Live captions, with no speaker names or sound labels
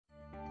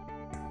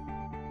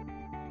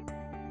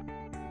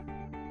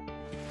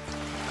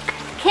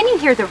Can you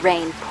hear the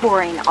rain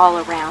pouring all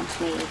around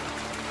me?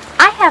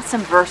 I have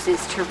some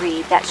verses to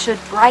read that should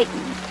brighten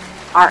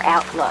our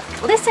outlook.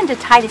 Listen to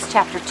Titus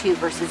chapter 2,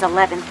 verses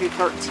 11 through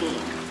 13.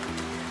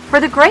 For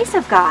the grace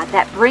of God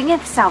that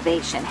bringeth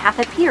salvation hath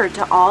appeared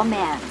to all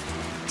men,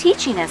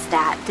 teaching us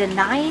that,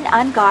 denying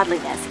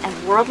ungodliness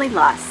and worldly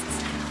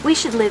lusts, we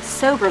should live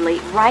soberly,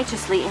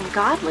 righteously, and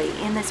godly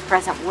in this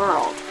present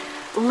world,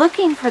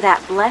 looking for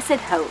that blessed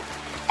hope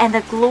and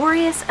the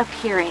glorious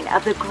appearing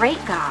of the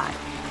great God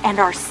and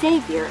our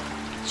Savior,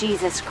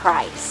 Jesus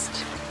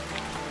Christ.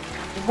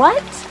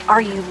 What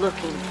are you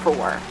looking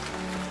for?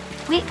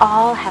 We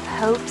all have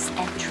hopes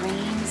and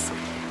dreams.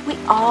 We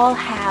all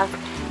have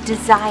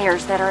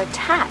desires that are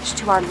attached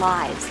to our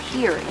lives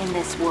here in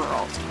this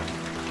world.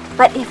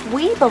 But if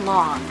we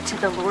belong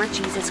to the Lord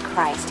Jesus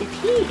Christ, if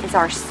He is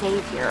our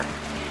Savior,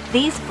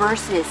 these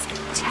verses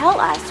tell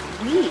us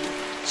we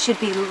should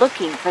be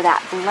looking for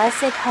that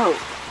blessed hope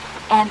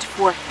and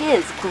for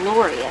His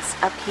glorious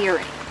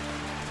appearing.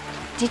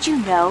 Did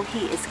you know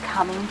He is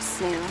coming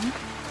soon?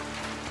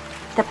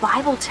 The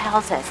Bible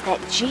tells us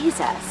that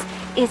Jesus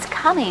is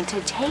coming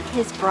to take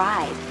His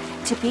bride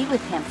to be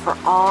with Him for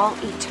all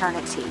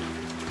eternity.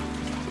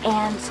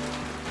 And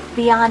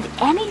beyond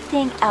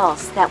anything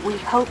else that we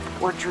hope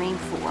or dream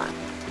for,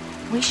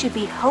 we should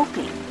be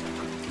hoping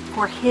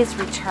for His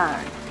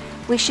return.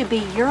 We should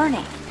be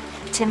yearning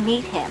to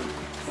meet Him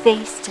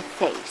face to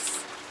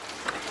face.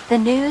 The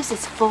news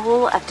is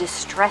full of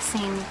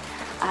distressing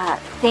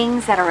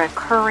things that are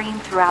occurring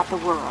throughout the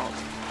world.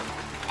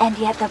 And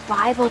yet the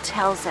Bible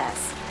tells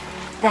us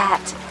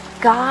that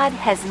God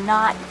has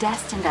not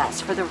destined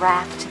us for the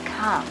wrath to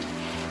come.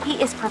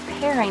 He is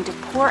preparing to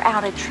pour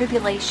out a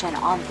tribulation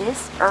on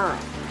this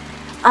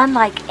earth,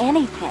 unlike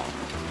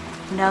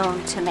anything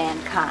known to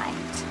mankind.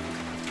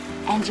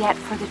 And yet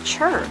for the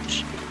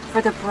church,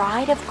 for the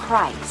bride of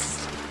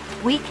Christ,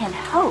 we can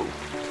hope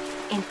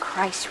in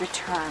Christ's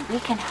return. We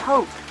can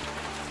hope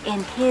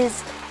in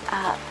His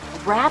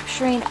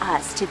rapturing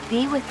us to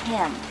be with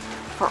Him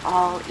for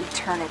all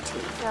eternity.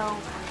 So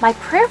my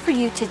prayer for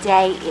you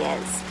today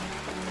is,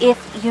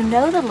 if you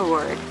know the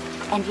Lord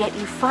and yet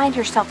you find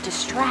yourself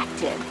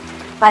distracted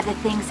by the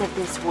things of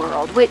this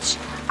world, which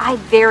I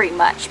very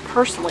much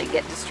personally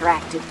get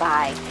distracted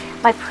by,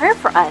 my prayer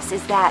for us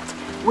is that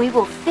we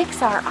will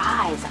fix our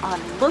eyes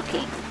on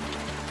looking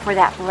for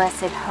that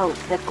blessed hope,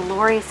 the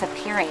glorious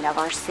appearing of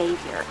our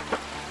Savior.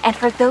 And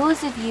for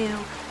those of you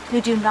who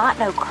do not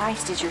know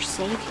Christ as your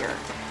Savior,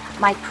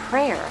 my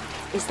prayer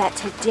is that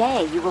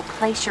today you will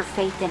place your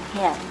faith in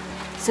Him,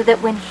 so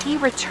that when He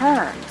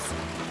returns,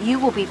 you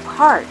will be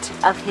part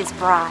of His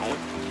bride,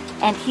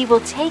 and He will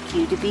take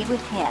you to be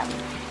with Him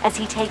as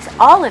He takes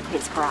all of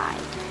His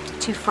bride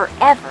to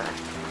forever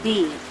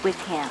be with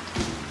Him.